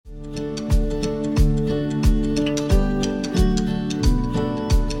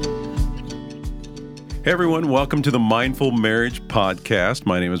Hey everyone, welcome to the Mindful Marriage Podcast.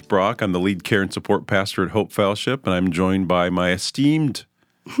 My name is Brock. I'm the lead care and support pastor at Hope Fellowship, and I'm joined by my esteemed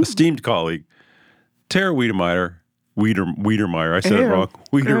colleague, Tara Wiedemeyer. Wiedemeyer. I said it wrong.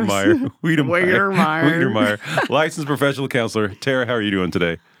 Wiedemeyer. Licensed professional counselor. Tara, how are you doing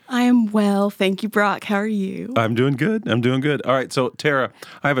today? I am well. Thank you, Brock. How are you? I'm doing good. All right. So, Tara,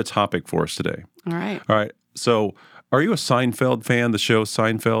 I have a topic for us today. All right. So, are you a Seinfeld fan, the show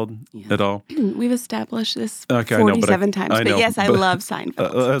Seinfeld at all? We've established this Okay, 47 times. But yes, I love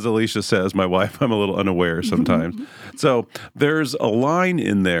Seinfeld. As Alicia says, my wife, I'm a little unaware sometimes. So there's a line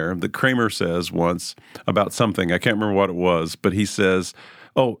in there that Kramer says once about something. I can't remember what it was, but he says,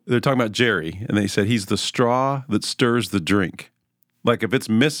 they're talking about Jerry. And they said, he's the straw that stirs the drink. Like if it's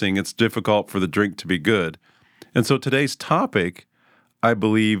missing, it's difficult for the drink to be good. And so today's topic, I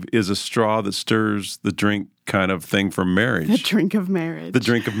believe, is a straw that stirs the drink kind of thing for marriage. The drink of marriage. The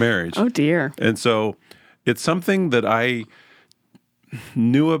drink of marriage. Oh, dear. And so it's something that I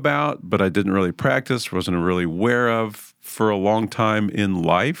knew about, but I didn't really practice, wasn't really aware of for a long time in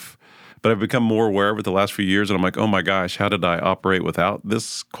life. But I've become more aware of it the last few years, and I'm like, oh my gosh, how did I operate without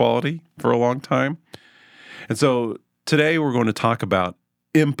this quality for a long time? And so today we're going to talk about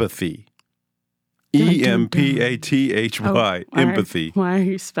empathy. E-M-P-A-T-H-Y, empathy. Why are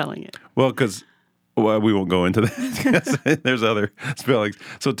you spelling it? Well, because we won't go into that. There's other spellings.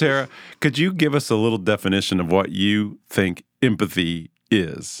 So, Tara, could you give us a little definition of what you think empathy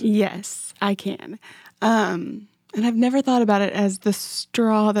is? Yes, I can. And I've never thought about it as the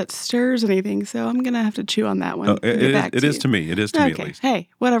straw that stirs anything, so I'm going to have to chew on that one. It is to me. It is to me, at least. Hey,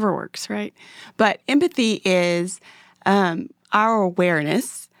 whatever works, right? But empathy is our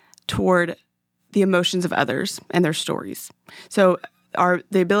awareness toward the emotions of others and their stories. So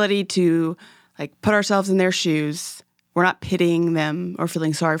the ability to put ourselves in their shoes. We're not pitying them or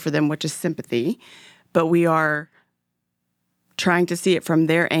feeling sorry for them, which is sympathy, but we are trying to see it from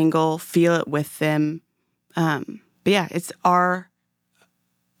their angle, feel it with them. But yeah, it's our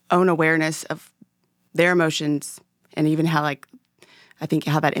own awareness of their emotions and even how I think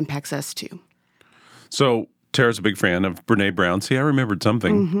how that impacts us too. So Tara's a big fan of Brené Brown. See, I remembered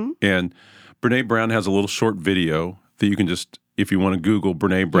something. Mm-hmm. And Brené Brown has a little short video that you can just, if you want to Google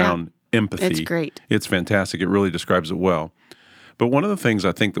Brené Brown empathy. It's great. It's fantastic. It really describes it well. But one of the things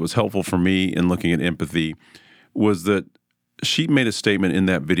I think that was helpful for me in looking at empathy was that she made a statement in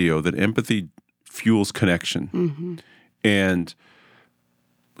that video that empathy fuels connection. Mm-hmm. And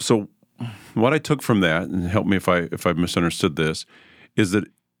so what I took from that, and help me if I've misunderstood this, is that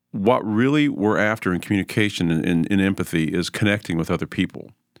what really we're after in communication and in empathy is connecting with other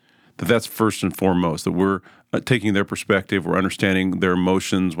people. That's first and foremost, that we're taking their perspective, we're understanding their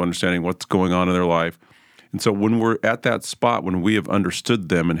emotions, we're understanding what's going on in their life. And so when we're at that spot, when we have understood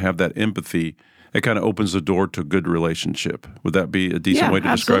them and have that empathy, it kind of opens the door to a good relationship. Would that be a decent way to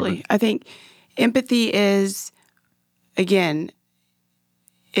describe it? I think empathy is, again,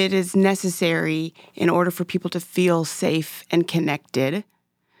 it is necessary in order for people to feel safe and connected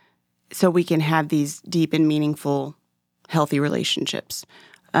so we can have these deep and meaningful, healthy relationships.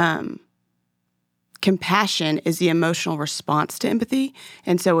 Compassion is the emotional response to empathy.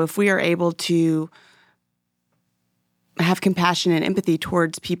 And so if we are able to have compassion and empathy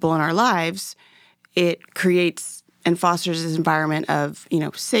towards people in our lives, it creates and fosters this environment of,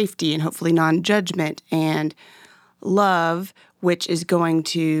 safety and hopefully non-judgment and love, which is going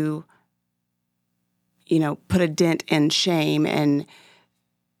to, put a dent in shame and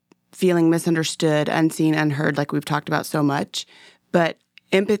feeling misunderstood, unseen, unheard, like we've talked about so much. But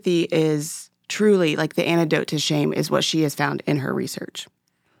empathy is truly the antidote to shame is what she has found in her research.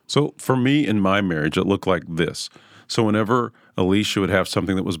 So for me in my marriage, it looked like this. So whenever Alicia would have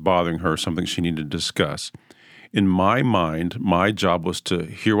something that was bothering her, something she needed to discuss, in my mind, my job was to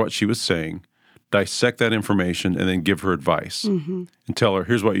hear what she was saying, dissect that information, and then give her advice and tell her,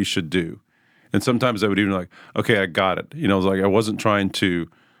 here's what you should do. And sometimes I would even okay, I got it. It was I wasn't trying to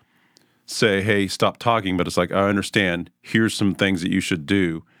say, hey, stop talking, but it's I understand, here's some things that you should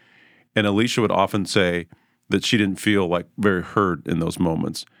do. And Alicia would often say that she didn't feel very heard in those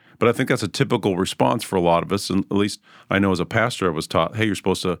moments. But I think that's a typical response for a lot of us. And at least I know as a pastor, I was taught, hey, you're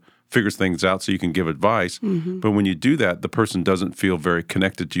supposed to figure things out so you can give advice. Mm-hmm. But when you do that, the person doesn't feel very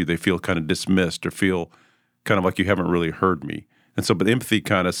connected to you. They feel kind of dismissed or feel kind of like you haven't really heard me. And so, but empathy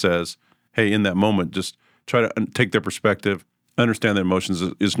kind of says, hey, in that moment, just try to take their perspective, understand their emotions.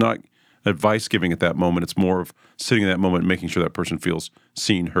 Is not advice giving at that moment. It's more of sitting in that moment and making sure that person feels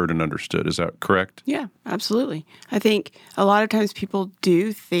seen, heard, and understood. Is that correct? Yeah, absolutely. I think a lot of times people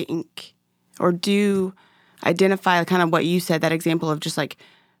do think or do identify kind of what you said, that example of just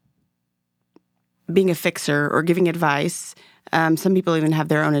being a fixer or giving advice. Some people even have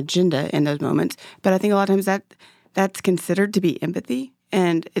their own agenda in those moments. But I think a lot of times that's considered to be empathy.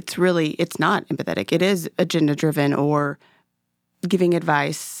 And it's not empathetic. It is agenda driven or giving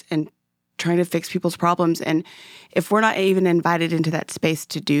advice and trying to fix people's problems. And if we're not even invited into that space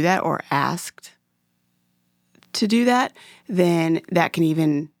to do that or asked to do that, then that can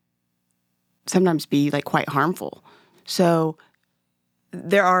even sometimes be like quite harmful. So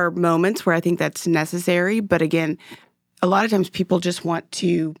there are moments where I think that's necessary. But again, a lot of times people just want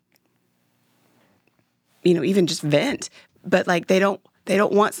to, even just vent. But like they don't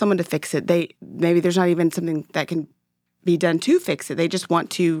want someone to fix it. Maybe there's not even something that can be done to fix it. They just want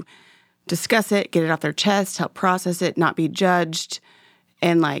to discuss it, get it off their chest, help process it, not be judged,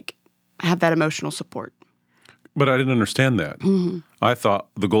 and like have that emotional support. But I didn't understand that. Mm-hmm. I thought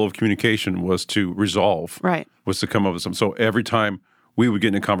the goal of communication was to resolve, right? Was to come up with something. So every time we would get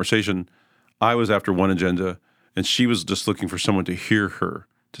in a conversation, I was after one agenda, and she was just looking for someone to hear her,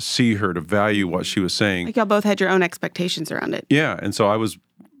 to see her, to value what she was saying. Like y'all both had your own expectations around it. Yeah, and so I was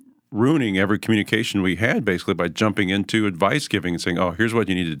ruining every communication we had basically by jumping into advice giving and saying, "Oh, here's what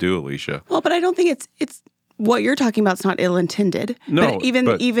you need to do, Alicia." Well, but I don't think it's what you're talking about. It's not ill-intended. No, but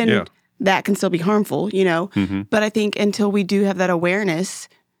even yeah. that can still be harmful, Mm-hmm. But I think until we do have that awareness,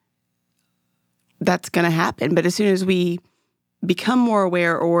 that's going to happen. But as soon as we become more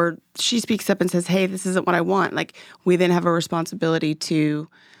aware, or she speaks up and says, "Hey, this isn't what I want," like we then have a responsibility to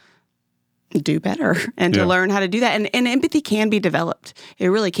do better and to learn how to do that. And empathy can be developed. It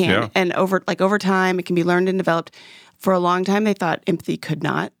really can. Yeah. And over time, it can be learned and developed. For a long time, they thought empathy could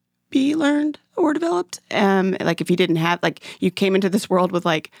not be learned or developed. Like if you didn't have, like you came into this world with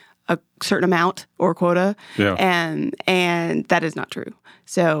like a certain amount or quota, and that is not true.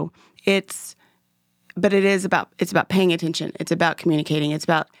 So it's about paying attention. It's about communicating. It's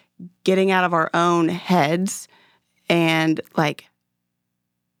about getting out of our own heads and like,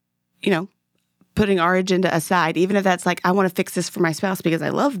 putting our agenda aside, even if that's like, I want to fix this for my spouse because I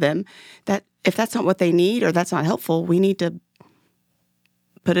love them, that if that's not what they need or that's not helpful, we need to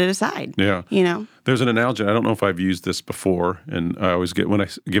put it aside. Yeah. There's an analogy. I don't know if I've used this before, and I always get, when I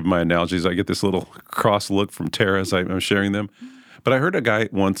give my analogies, I get this little cross look from Tara as I'm sharing them. But I heard a guy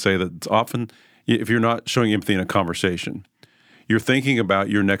once say that it's often, if you're not showing empathy in a conversation, you're thinking about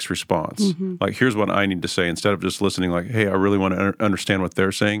your next response. Mm-hmm. Like, here's what I need to say, instead of just listening like, hey, I really want to understand what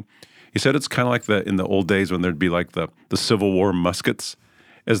they're saying. He said it's kind of like in the old days when there'd be like the Civil War muskets.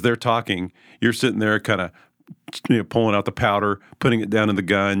 As they're talking, you're sitting there kind of pulling out the powder, putting it down in the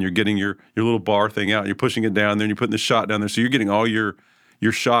gun. You're getting your little bar thing out, and you're pushing it down there, and you're putting the shot down there. So you're getting all your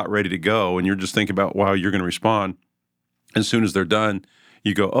shot ready to go, and you're just thinking about how you're going to respond. As soon as they're done,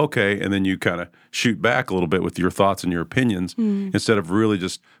 you go, okay, and then you kind of shoot back a little bit with your thoughts and your opinions instead of really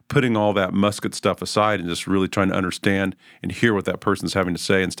just putting all that musket stuff aside and just really trying to understand and hear what that person's having to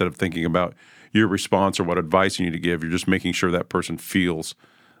say instead of thinking about your response or what advice you need to give. You're just making sure that person feels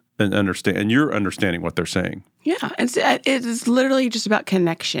and understand, and you're understanding what they're saying. Yeah, it is literally just about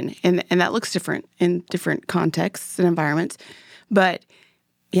connection, and that looks different in different contexts and environments. But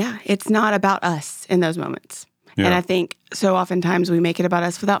yeah, it's not about us in those moments. Yeah. And I think so oftentimes we make it about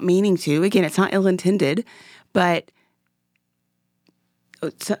us without meaning to. Again, it's not ill-intended, but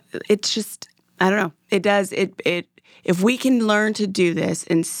it's just, I don't know. It does. If we can learn to do this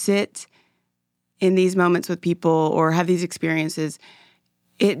and sit in these moments with people or have these experiences,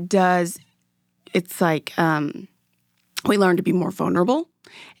 it does. It's like we learn to be more vulnerable,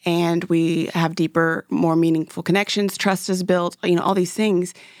 and we have deeper, more meaningful connections. Trust is built, all these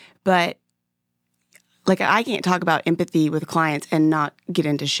things. But like, I can't talk about empathy with clients and not get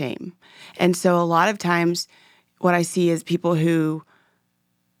into shame. And so a lot of times what I see is people who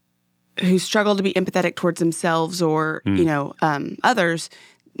struggle to be empathetic towards themselves or, others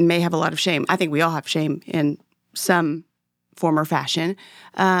may have a lot of shame. I think we all have shame in some form or fashion.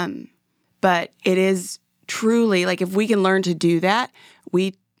 But it is truly, like, if we can learn to do that,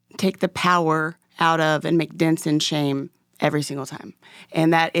 we take the power out of and make dents in shame every single time.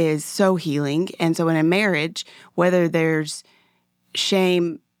 And that is so healing. And so in a marriage, whether there's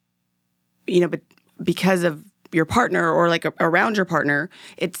shame, but because of your partner or like around your partner,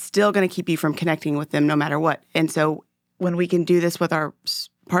 it's still going to keep you from connecting with them no matter what. And so when we can do this with our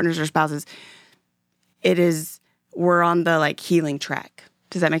partners or spouses, we're on the like healing track.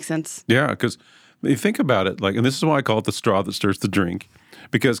 Does that make sense? Yeah, because you think about it, like, and this is why I call it the straw that stirs the drink,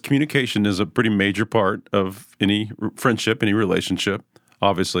 because communication is a pretty major part of any friendship, any relationship.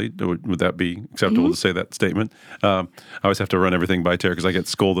 Obviously, would that be acceptable to say that statement? I always have to run everything by Tara because I get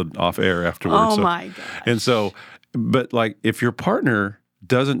scolded off air afterwards. Oh, my gosh. And so, but like, if your partner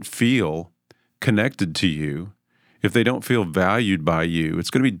doesn't feel connected to you, if they don't feel valued by you, it's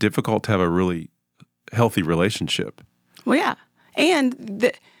going to be difficult to have a really healthy relationship. Well, yeah.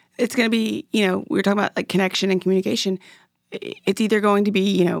 And it's going to be, we were talking about like connection and communication. It's either going to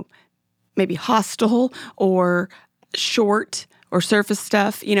be, maybe hostile or short or surface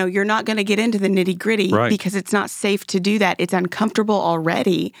stuff. You're not going to get into the nitty gritty because it's not safe to do that. It's uncomfortable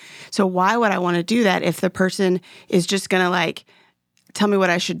already. So why would I want to do that if the person is just going to like tell me what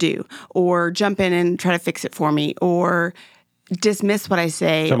I should do or jump in and try to fix it for me or dismiss what I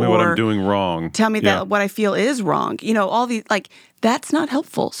say. Tell me what I'm doing wrong. Tell me that what I feel is wrong. All these, like, that's not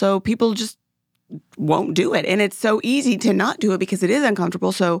helpful. So people just won't do it. And it's so easy to not do it because it is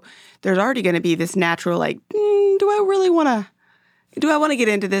uncomfortable. So there's already going to be this natural, like, do I want to get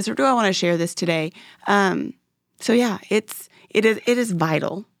into this or do I want to share this today? So yeah, it is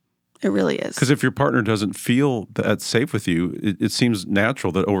vital. It really is. Because if your partner doesn't feel that safe with you, it seems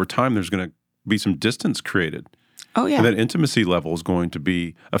natural that over time there's going to be some distance created. Oh, yeah. And that intimacy level is going to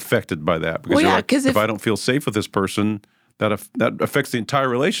be affected by that. Because you're like, if I don't feel safe with this person, that affects the entire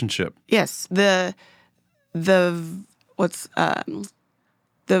relationship. Yes. The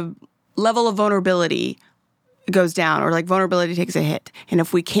level of vulnerability goes down, or like vulnerability takes a hit. And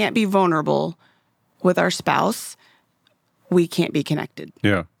if we can't be vulnerable with our spouse, we can't be connected.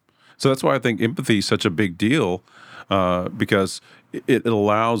 Yeah. So that's why I think empathy is such a big deal, because it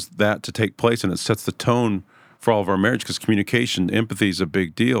allows that to take place and it sets the tone for all of our marriage, because communication, empathy is a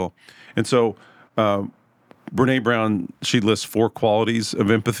big deal. And so Brene Brown, she lists 4 qualities of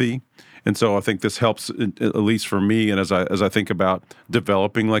empathy. And so I think this helps, at least for me, and as I think about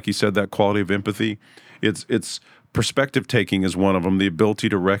developing, like you said, that quality of empathy, it's perspective taking is one of them, the ability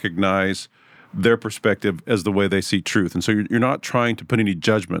to recognize their perspective as the way they see truth. And so you're not trying to put any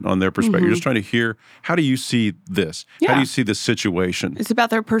judgment on their perspective. Mm-hmm. You're just trying to hear, how do you see this? Yeah. How do you see this situation? It's about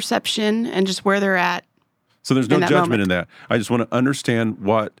their perception and just where they're at. So there's no judgment in that. I just want to understand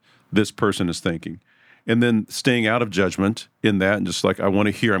what this person is thinking. And then staying out of judgment in that, and just like, I want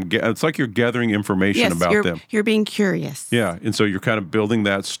to hear. It's like you're gathering information about them. You're being curious. Yeah, and so you're kind of building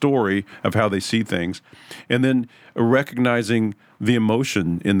that story of how they see things. And then recognizing the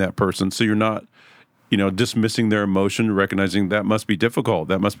emotion in that person. So you're not, dismissing their emotion, recognizing that must be difficult,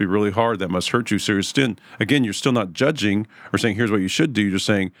 that must be really hard, that must hurt you. So you're still not judging or saying, here's what you should do. You're just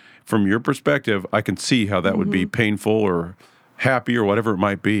saying, from your perspective, I can see how that would be painful or happy or whatever it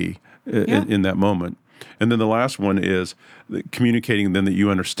might be in that moment. And then the last one is communicating then that you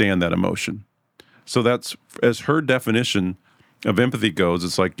understand that emotion. So that's, as her definition of empathy goes,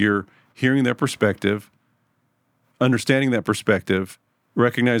 it's like you're hearing their perspective, understanding that perspective,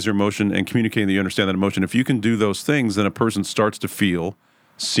 recognize their emotion, and communicating that you understand that emotion. If you can do those things, then a person starts to feel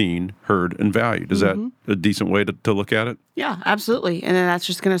seen, heard, and valued. Is that a decent way to look at it? Yeah, absolutely. And then that's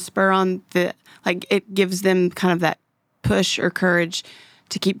just going to spur on it gives them kind of that push or courage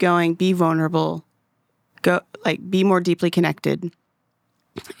to keep going, be vulnerable, be more deeply connected.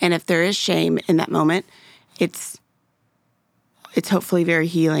 And if there is shame in that moment, it's hopefully very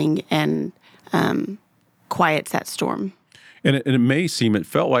healing and quiets that storm. And it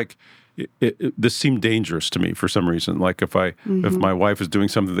felt like this seemed dangerous to me for some reason. Like if my wife is doing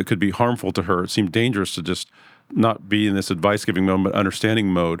something that could be harmful to her, it seemed dangerous to just not be in this advice-giving mode, but understanding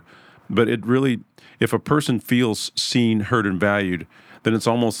mode. But it really, if a person feels seen, heard, and valued, then it's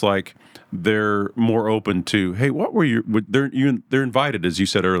almost like they're more open to, hey, what were you? They're invited, as you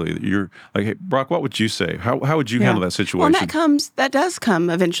said earlier. You're like, hey, Brock, what would you say? How would you handle that situation? Well, that does come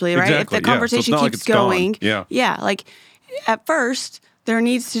eventually, right? Exactly, if the conversation keeps going, gone. Like at first, there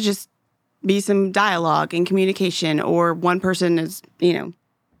needs to just be some dialogue and communication, or one person is,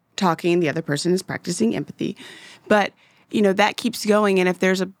 talking, the other person is practicing empathy. But, that keeps going. And if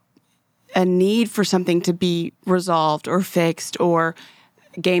there's a need for something to be resolved or fixed or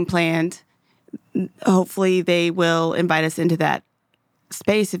game planned, hopefully they will invite us into that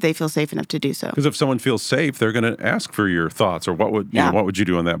space if they feel safe enough to do so. Because if someone feels safe, they're going to ask for your thoughts or what would you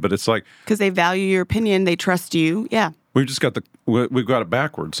do on that? But it's like, because they value your opinion, they trust you. Yeah. We've got it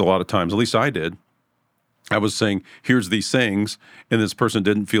backwards a lot of times. At least I did. I was saying, here's these things, and this person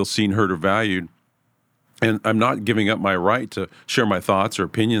didn't feel seen, heard, or valued. And I'm not giving up my right to share my thoughts or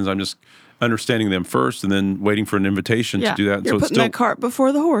opinions. I'm just understanding them first and then waiting for an invitation to do that. You're putting that cart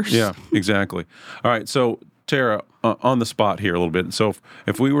before the horse. Yeah, exactly. All right, so Tara, on the spot here a little bit. So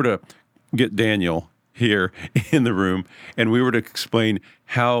if we were to get Daniel here in the room and we were to explain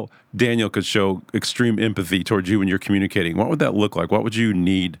how Daniel could show extreme empathy towards you when you're communicating, what would that look like? What would you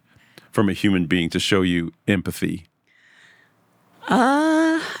need from a human being to show you empathy?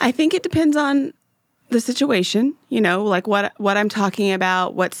 I think it depends on the situation, like what I'm talking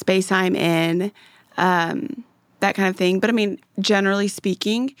about, what space I'm in, that kind of thing. But I mean, generally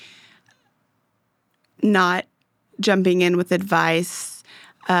speaking, not jumping in with advice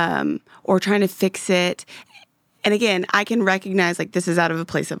or trying to fix it. And again, I can recognize like this is out of a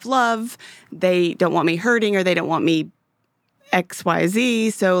place of love. They don't want me hurting or they don't want me X, Y,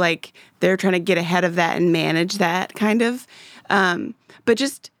 Z. So like they're trying to get ahead of that and manage that kind of. But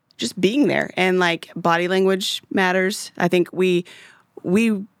just being there and like body language matters. I think we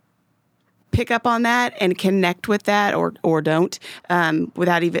pick up on that and connect with that or don't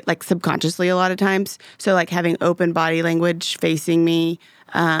without even like subconsciously a lot of times. So like having open body language facing me,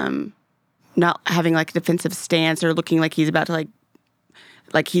 not having like a defensive stance or looking like he's about to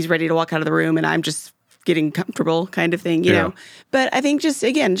like he's ready to walk out of the room and I'm just getting comfortable kind of thing, you know. But I think just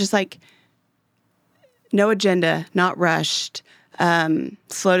like no agenda, not rushed,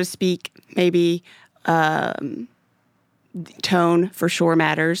 slow to speak, maybe tone for sure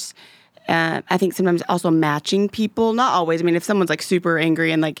matters. I think sometimes also matching people, not always. I mean, if someone's like super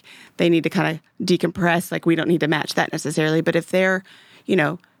angry and like they need to kind of decompress, like we don't need to match that necessarily. But if they're,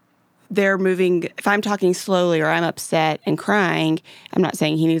 they're moving, if I'm talking slowly or I'm upset and crying, I'm not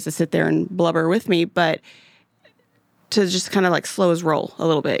saying he needs to sit there and blubber with me, but to just kind of like slow his roll a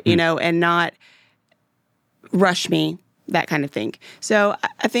little bit, and not rush me, that kind of thing. So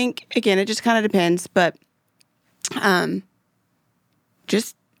I think, again, it just kind of depends, but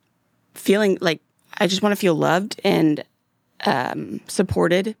just feeling like I just want to feel loved and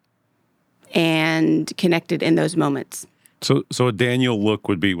supported and connected in those moments. So a Daniel look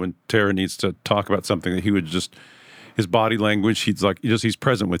would be when Tara needs to talk about something that he would just, his body language, he's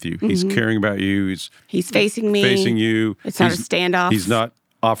present with you. Mm-hmm. He's caring about you. He's facing me. Facing you. It's not a standoff. He's not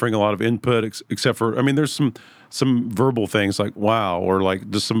offering a lot of input except for, I mean, there's some verbal things like wow, or like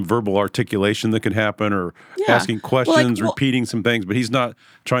just some verbal articulation that can happen, or asking questions, repeating some things, but he's not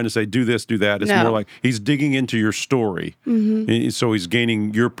trying to say do this, do that. It's more like he's digging into your story. Mm-hmm. So he's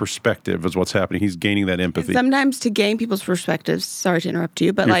gaining your perspective is what's happening. He's gaining that empathy. Sometimes to gain people's perspectives, sorry to interrupt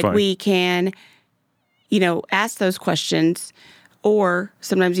you, but You're fine. We can, ask those questions, or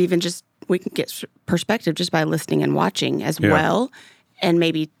sometimes even just we can get perspective just by listening and watching as well. And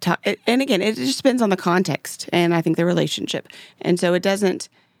maybe talk, and again, it just depends on the context and I think the relationship. And so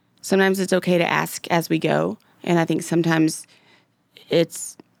sometimes it's okay to ask as we go. And I think sometimes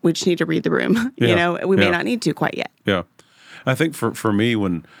we just need to read the room. We may not need to quite yet. Yeah. I think for me,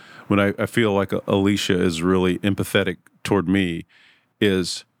 when I feel like Alicia is really empathetic toward me,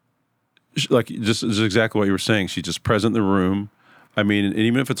 is like just exactly what you were saying. She's just present in the room. I mean, and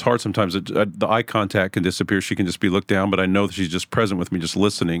even if it's hard sometimes, the eye contact can disappear. She can just be looked down, but I know that she's just present with me, just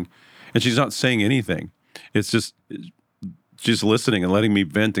listening. And she's not saying anything. It's just she's listening and letting me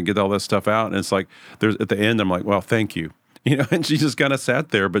vent and get all that stuff out. And it's like, at the end, I'm like, well, thank you. And she just kind of sat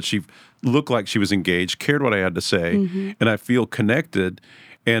there, but she looked like she was engaged, cared what I had to say, and I feel connected.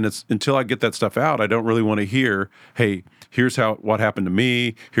 And it's until I get that stuff out, I don't really want to hear, hey, here's what happened to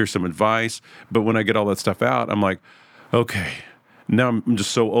me, here's some advice. But when I get all that stuff out, I'm like, okay. Now I'm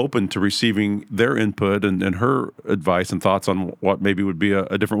just so open to receiving their input and her advice and thoughts on what maybe would be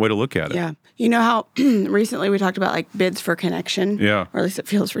a different way to look at it. Yeah. You know how recently we talked about like bids for connection? Yeah. Or at least it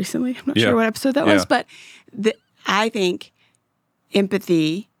feels recently. I'm not sure what episode that was. But I think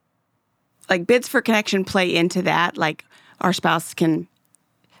empathy, like bids for connection play into that. Like our spouse can,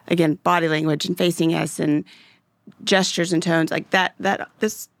 again, body language and facing us and gestures and tones like that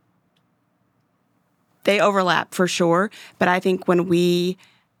they overlap for sure, but I think when we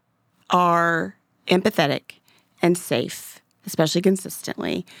are empathetic and safe, especially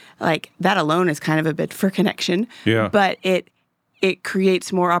consistently, like that alone is kind of a bid for connection. Yeah. But it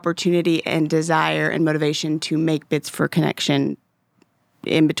creates more opportunity and desire and motivation to make bids for connection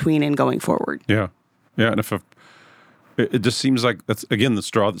in between and going forward. Yeah. Yeah. And it just seems like that's, again, the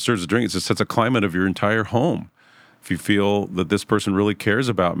straw that stirs the drink. It just sets a climate of your entire home. If you feel that this person really cares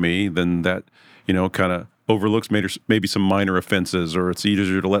about me, then that, kind of overlooks maybe some minor offenses, or it's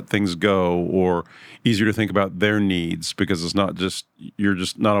easier to let things go, or easier to think about their needs because it's not just, you're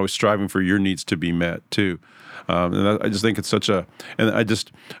just not always striving for your needs to be met too. And I just think it's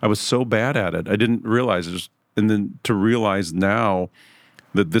I was so bad at it. I didn't realize it. And then to realize now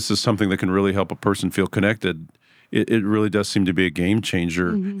that this is something that can really help a person feel connected, it really does seem to be a game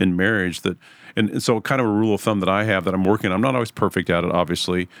changer in marriage. And so kind of a rule of thumb that I have that I'm working on, I'm not always perfect at it,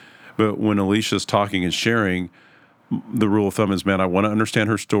 obviously, but when Alicia's talking and sharing, the rule of thumb is, man, I want to understand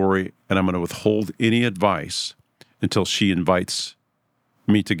her story, and I'm going to withhold any advice until she invites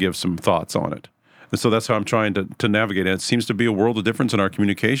me to give some thoughts on it. And so that's how I'm trying to navigate it. It seems to be a world of difference in our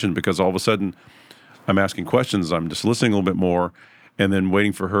communication, because all of a sudden, I'm asking questions. I'm just listening a little bit more and then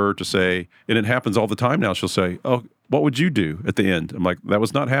waiting for her to say, and it happens all the time now. She'll say, "Oh, what would you do at the end?" I'm like, that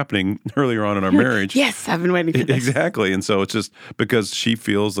was not happening earlier on in our marriage. Yes, I've been waiting for this. Exactly. And so it's just because she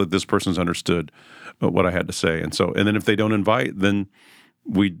feels that this person's understood what I had to say. And so, and then if they don't invite, then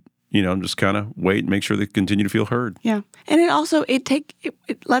we, just kind of wait and make sure they continue to feel heard. Yeah. And it also, it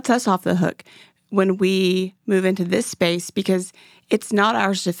lets us off the hook when we move into this space because it's not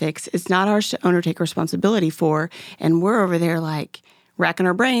ours to fix. It's not ours to own or take responsibility for. And we're over there like racking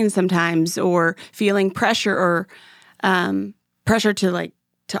our brains sometimes or feeling pressure or pressure to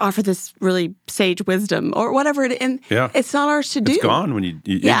offer this really sage wisdom or whatever. And it's not ours to do. It's gone when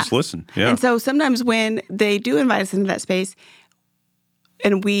you just listen. Yeah. And so sometimes when they do invite us into that space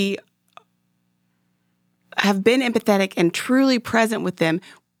and we have been empathetic and truly present with them,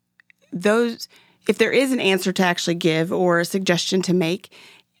 if there is an answer to actually give or a suggestion to make,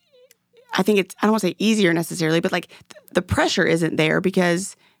 I think I don't want to say easier necessarily, but like the pressure isn't there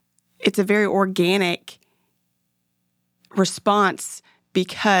because it's a very organic response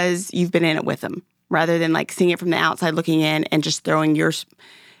because you've been in it with them rather than like seeing it from the outside looking in and just throwing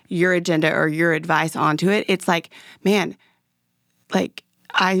your agenda or your advice onto it. It's like, man, like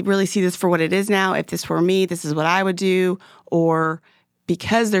I really see this for what it is now. If this were me, this is what I would do. Or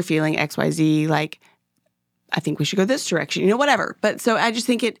because they're feeling XYZ, like I think we should go this direction, whatever. But so I just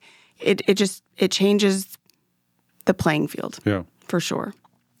think it changes the playing field. Yeah. For sure.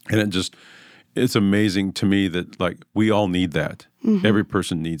 And it's amazing to me that like we all need that. Mm-hmm. Every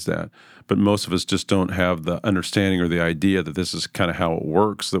person needs that. But most of us just don't have the understanding or the idea that this is kind of how it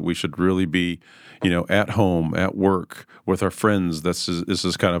works, that we should really be, at home, at work, with our friends. This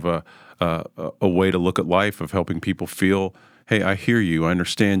is kind of a way to look at life of helping people feel, hey, I hear you, I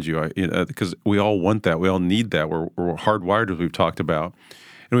understand you, because we all want that. We all need that. We're hardwired, as we've talked about.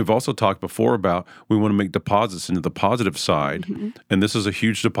 And we've also talked before about we want to make deposits into the positive side, mm-hmm. and this is a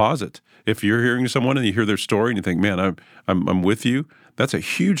huge deposit. If you're hearing someone and you hear their story and you think, man, I'm with you, that's a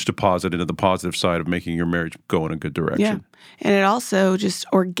huge deposit into the positive side of making your marriage go in a good direction. Yeah, and it also just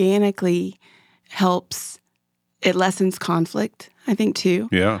organically helps. It lessens conflict, I think, too.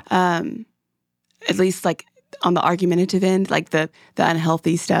 Yeah. At least like on the argumentative end, like the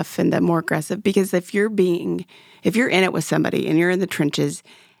unhealthy stuff and the more aggressive. Because if you're in it with somebody and you're in the trenches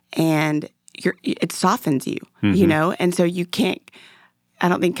and it softens you, mm-hmm. And so you can't, I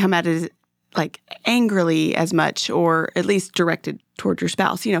don't think, come at it like angrily as much or at least directed toward your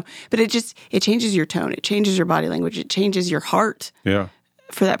spouse, but it changes your tone. It changes your body language. It changes your heart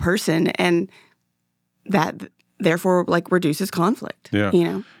for that person. And that therefore like reduces conflict.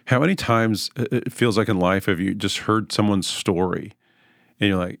 Yeah. How many times it feels like in life have you just heard someone's story and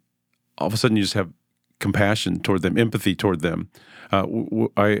you're like, all of a sudden you just have compassion toward them, empathy toward them.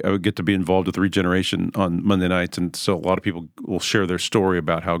 I would get to be involved with Regeneration on Monday nights, and so a lot of people will share their story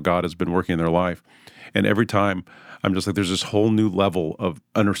about how God has been working in their life. And every time I'm just like, there's this whole new level of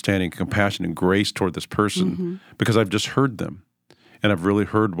understanding, compassion, and grace toward this person mm-hmm. because I've just heard them. And I've really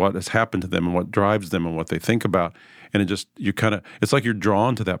heard what has happened to them and what drives them and what they think about. And it's like you're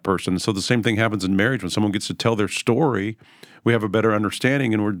drawn to that person. So the same thing happens in marriage. When someone gets to tell their story, we have a better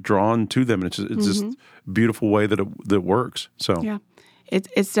understanding and we're drawn to them. And it's mm-hmm. just a beautiful way that works. So yeah, it's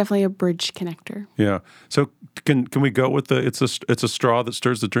definitely a bridge connector. Yeah. So can we go with it's a straw that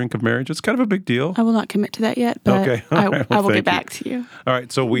stirs the drink of marriage? It's kind of a big deal. I will not commit to that yet, but okay. I will get back to you. All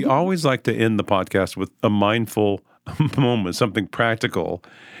right. So we always like to end the podcast with a mindful moment, something practical.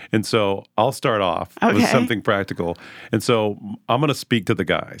 And so I'll start off with something practical. And so I'm going to speak to the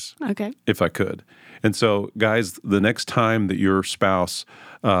guys, if I could. And so, guys, the next time that your spouse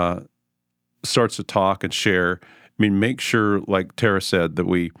starts to talk and share, make sure, like Tara said, that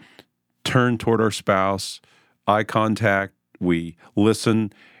we turn toward our spouse, eye contact, we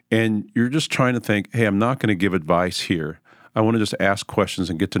listen, and you're just trying to think, hey, I'm not going to give advice here. I want to just ask questions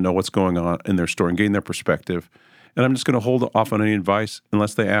and get to know what's going on in their story and gain their perspective. And I'm just going to hold off on any advice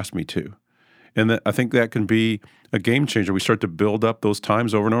unless they ask me to. And I think that can be a game changer. We start to build up those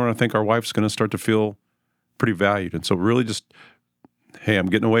times over and over, and I think our wife's going to start to feel pretty valued. And so really just, hey, I'm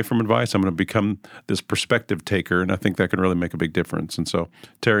getting away from advice. I'm going to become this perspective taker, and I think that can really make a big difference. And so,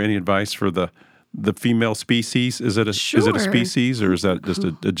 Tara, any advice for the female species? Is it a species, or is that just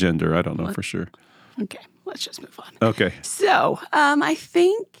a gender? I don't know for sure. Okay, let's just move on. Okay. So I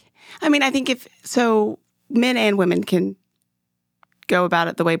think men and women can go about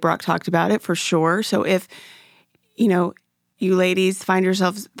it the way Brock talked about it for sure. So if, you ladies find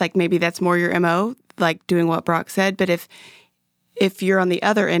yourselves like maybe that's more your MO, like doing what Brock said. But if you're on the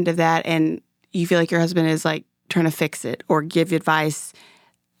other end of that and you feel like your husband is like trying to fix it or give advice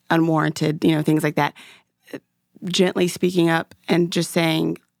unwarranted, things like that. Gently speaking up and just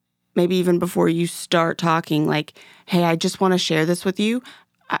saying, maybe even before you start talking, like, hey, I just want to share this with you.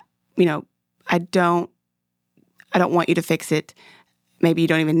 I don't want you to fix it. Maybe you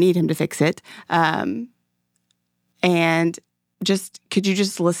don't even need him to fix it. And could you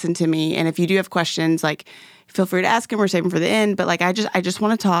just listen to me? And if you do have questions, like, feel free to ask him or save them for the end. But like, I just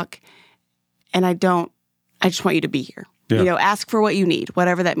want to talk, and I just want you to be here. Yeah. Ask for what you need,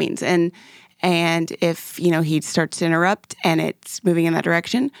 whatever that means. And if, he starts to interrupt and it's moving in that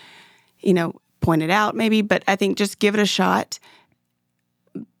direction, point it out maybe. But I think just give it a shot.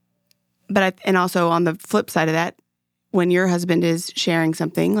 And also on the flip side of that, when your husband is sharing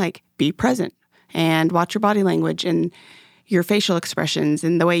something, like, be present and watch your body language and your facial expressions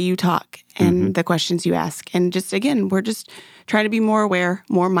and the way you talk and the questions you ask. And just, again, we're just trying to be more aware,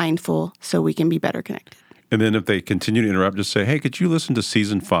 more mindful, so we can be better connected. And then if they continue to interrupt, just say, hey, could you listen to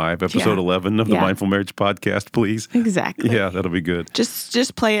season 5, episode 11 of the Mindful Marriage Podcast, please? Exactly. Yeah, that'll be good.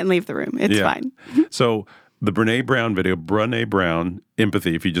 Just play it and leave the room. It's fine. So the Brene Brown video, Brene Brown,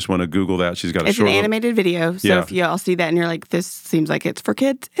 Empathy, if you just want to Google that, she's got a It's short an animated video. So if you all see that and you're like, this seems like it's for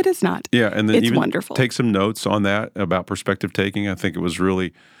kids, it is not. Yeah, and then it's even wonderful. Take some notes on that about perspective taking. I think it was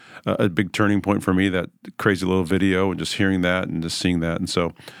really a big turning point for me, that crazy little video, and just hearing that and just seeing that. And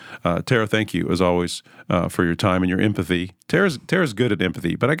so, Tara, thank you, as always, for your time and your empathy. Tara's good at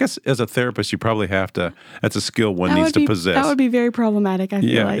empathy, but I guess as a therapist, you probably have to, that's a skill one needs to possess. That would be very problematic, I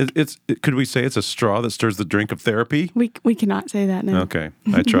feel like. Could we say it's a straw that stirs the drink of therapy? We cannot say that now. Okay,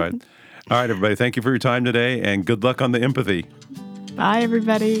 I tried. All right, everybody, thank you for your time today, and good luck on the empathy. Bye,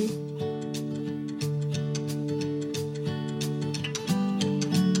 everybody.